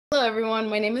everyone.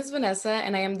 My name is Vanessa,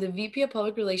 and I am the VP of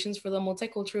Public Relations for the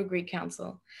Multicultural Greek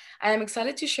Council. I am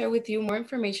excited to share with you more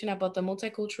information about the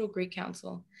Multicultural Greek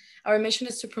Council. Our mission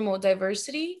is to promote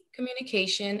diversity,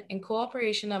 communication, and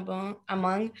cooperation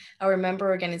among our member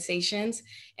organizations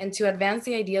and to advance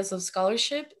the ideas of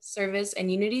scholarship, service,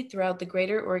 and unity throughout the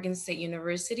greater Oregon State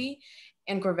University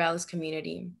and Corvallis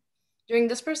community. During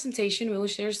this presentation, we will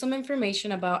share some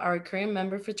information about our current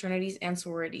member fraternities and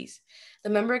sororities, the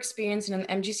member experience in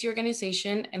an MGC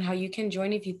organization, and how you can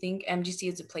join if you think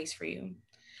MGC is a place for you.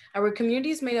 Our community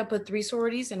is made up of 3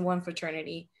 sororities and 1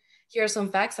 fraternity. Here are some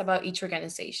facts about each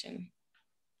organization.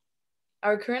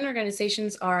 Our current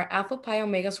organizations are Alpha Pi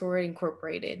Omega Sorority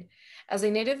Incorporated. As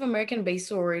a Native American-based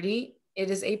sorority, it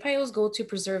is APIO's goal to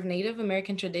preserve Native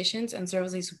American traditions and serve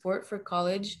as a support for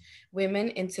college women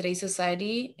in today's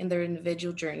society in their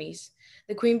individual journeys.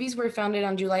 The Queen Bees were founded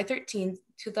on July 13,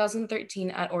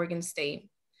 2013 at Oregon State.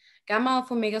 Gamma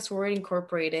Alpha Omega Sorority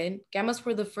Incorporated. Gammas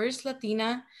were the first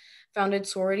Latina founded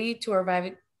sorority to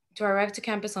arrive to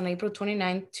campus on April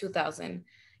 29, 2000.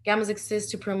 Gammas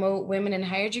exist to promote women in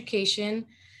higher education,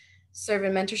 serve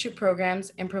in mentorship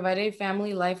programs, and provide a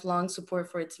family lifelong support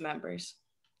for its members.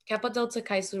 Kappa Delta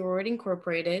Chi Sorority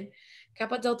Incorporated.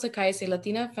 Kappa Delta Chi is a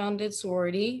Latina-founded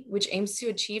sorority which aims to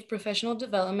achieve professional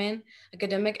development,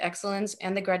 academic excellence,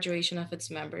 and the graduation of its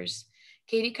members.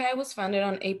 Katie Chi was founded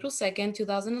on April 2nd,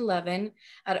 2011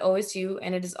 at OSU,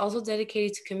 and it is also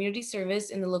dedicated to community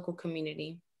service in the local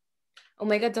community.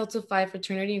 Omega Delta Phi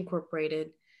Fraternity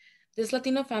Incorporated. This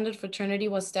Latino-founded fraternity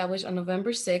was established on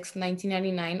November 6,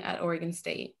 1999 at Oregon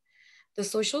State. The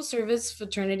social service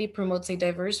fraternity promotes a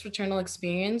diverse fraternal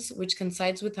experience which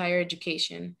coincides with higher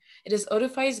education. It is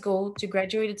ODFI's goal to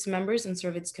graduate its members and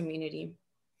serve its community.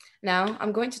 Now,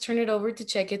 I'm going to turn it over to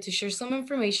Cheque to share some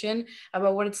information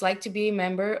about what it's like to be a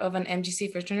member of an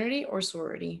MGC fraternity or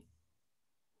sorority.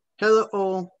 Hello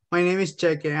all, my name is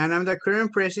Cheque and I'm the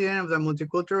current president of the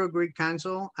Multicultural Greek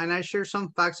Council, and I share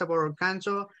some facts about our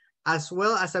council as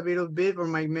well as a little bit of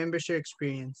my membership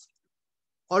experience.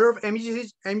 All of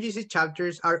MGC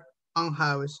chapters are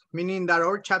on-house, meaning that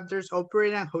our chapters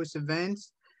operate and host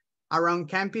events around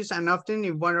campus and often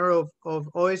in one of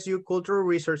OSU cultural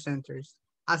resource centers.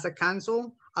 As a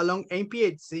council, along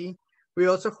MPHC, we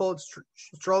also hold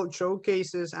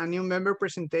showcases and new member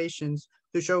presentations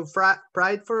to show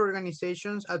pride for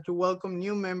organizations and to welcome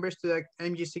new members to the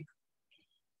MGC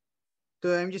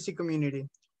community.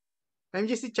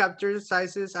 MGC chapter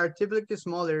sizes are typically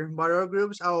smaller, but our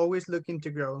groups are always looking to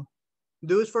grow.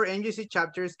 Dues for MGC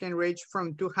chapters can range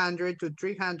from 200 to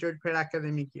 300 per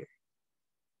academic year.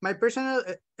 My personal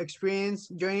experience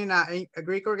joining a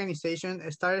Greek organization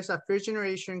started as a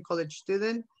first-generation college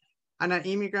student and an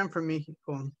immigrant from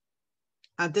Mexico.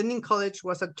 Attending college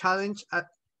was a challenge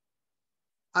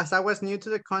as I was new to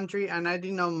the country and I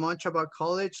didn't know much about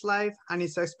college life and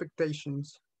its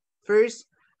expectations. First,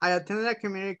 I attended a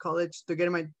community college to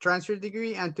get my transfer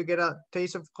degree and to get a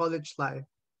taste of college life.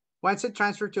 Once I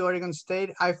transferred to Oregon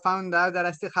State, I found out that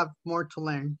I still have more to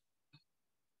learn.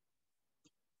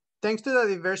 Thanks to the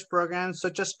diverse programs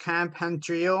such as camp and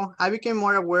trio, I became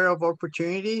more aware of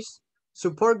opportunities,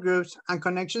 support groups, and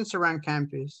connections around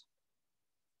campus.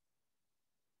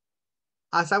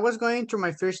 As I was going through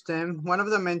my first term, one of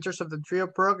the mentors of the trio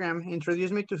program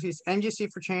introduced me to his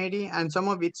MGC fraternity and some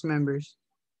of its members.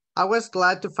 I was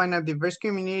glad to find a diverse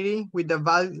community with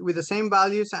the same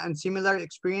values and similar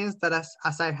experience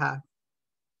as I have.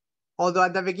 Although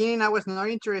at the beginning I was not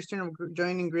interested in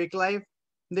joining Greek life,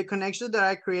 the connections that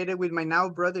I created with my now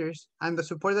brothers and the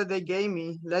support that they gave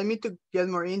me led me to get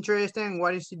more interested in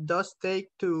what it does take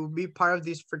to be part of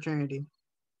this fraternity.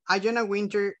 I joined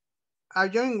winter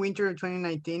in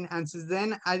 2019, and since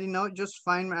then I did not just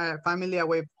find my family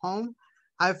away from home.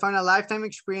 I found a lifetime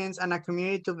experience and a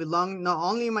community to belong not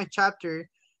only in my chapter,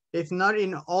 if not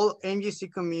in all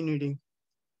MGC community.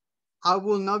 I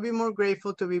will not be more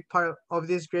grateful to be part of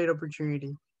this great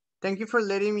opportunity. Thank you for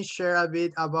letting me share a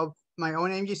bit about my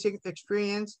own MGC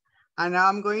experience, and now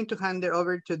I'm going to hand it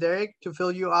over to Derek to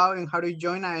fill you out on how to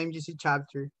join an MGC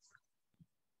chapter.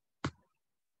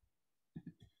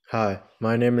 Hi,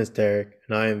 my name is Derek,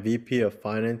 and I am VP of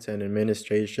Finance and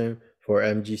Administration for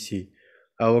MGC.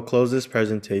 I will close this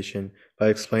presentation by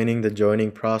explaining the joining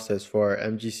process for our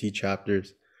MGC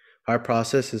chapters. Our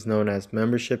process is known as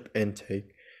membership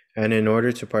intake, and in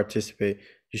order to participate,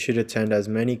 you should attend as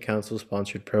many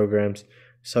council-sponsored programs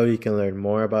so you can learn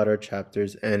more about our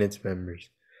chapters and its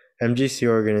members. MGC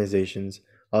organizations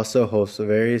also host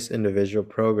various individual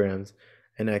programs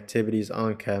and activities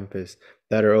on campus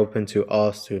that are open to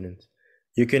all students.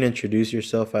 You can introduce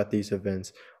yourself at these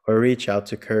events or reach out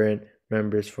to current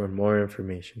members for more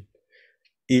information.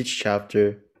 Each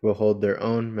chapter will hold their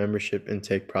own membership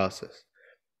intake process.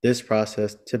 This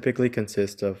process typically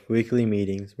consists of weekly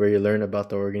meetings where you learn about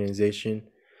the organization,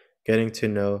 getting to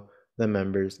know the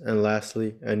members, and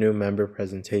lastly, a new member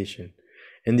presentation.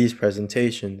 In these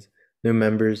presentations, new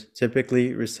members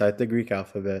typically recite the Greek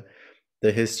alphabet,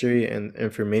 the history and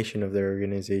information of their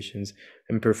organizations,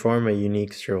 and perform a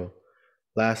unique stroll.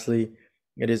 Lastly,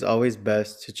 it is always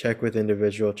best to check with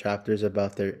individual chapters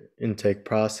about their intake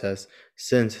process,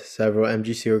 since several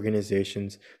MGC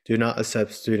organizations do not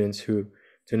accept students who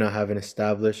do not have an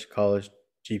established college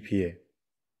GPA.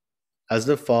 As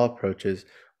the fall approaches,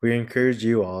 we encourage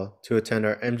you all to attend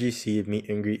our MGC Meet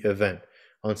and Greet event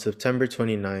on September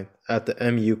 29th at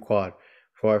the MU Quad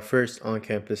for our first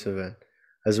on-campus event,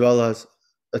 as well as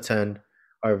attend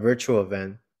our virtual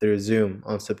event through Zoom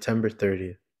on September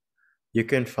 30th. You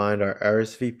can find our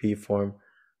RSVP form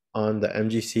on the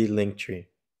MGC Linktree.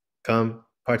 Come,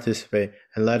 participate,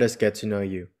 and let us get to know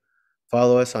you.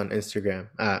 Follow us on Instagram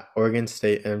at Oregon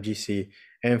State MGC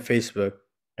and Facebook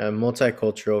at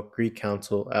Multicultural Greek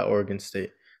Council at Oregon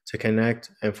State to connect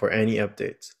and for any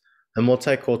updates. The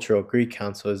Multicultural Greek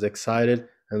Council is excited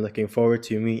and looking forward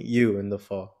to meet you in the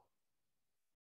fall.